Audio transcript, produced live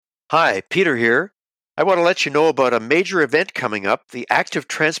Hi, Peter here. I want to let you know about a major event coming up, the Active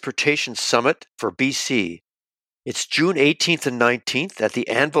Transportation Summit for BC. It's June 18th and 19th at the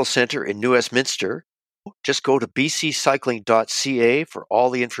Anvil Centre in New Westminster. Just go to bccycling.ca for all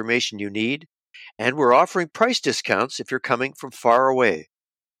the information you need, and we're offering price discounts if you're coming from far away.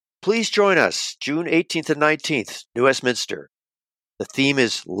 Please join us, June 18th and 19th, New Westminster. The theme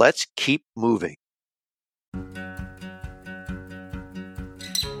is Let's Keep Moving.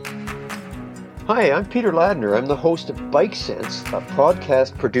 Hi, I'm Peter Ladner. I'm the host of Bike Sense, a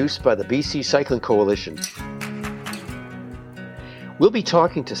podcast produced by the BC Cycling Coalition. We'll be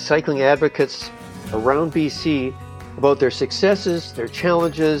talking to cycling advocates around BC about their successes, their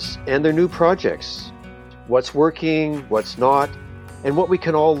challenges, and their new projects. What's working, what's not, and what we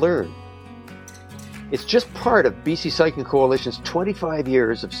can all learn. It's just part of BC Cycling Coalition's 25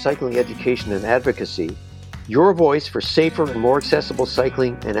 years of cycling education and advocacy, your voice for safer and more accessible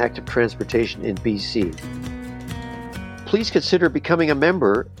cycling and active transportation in BC. Please consider becoming a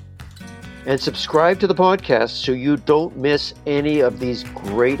member and subscribe to the podcast so you don't miss any of these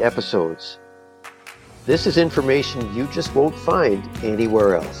great episodes. This is information you just won't find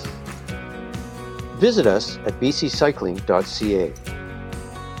anywhere else. Visit us at bccycling.ca.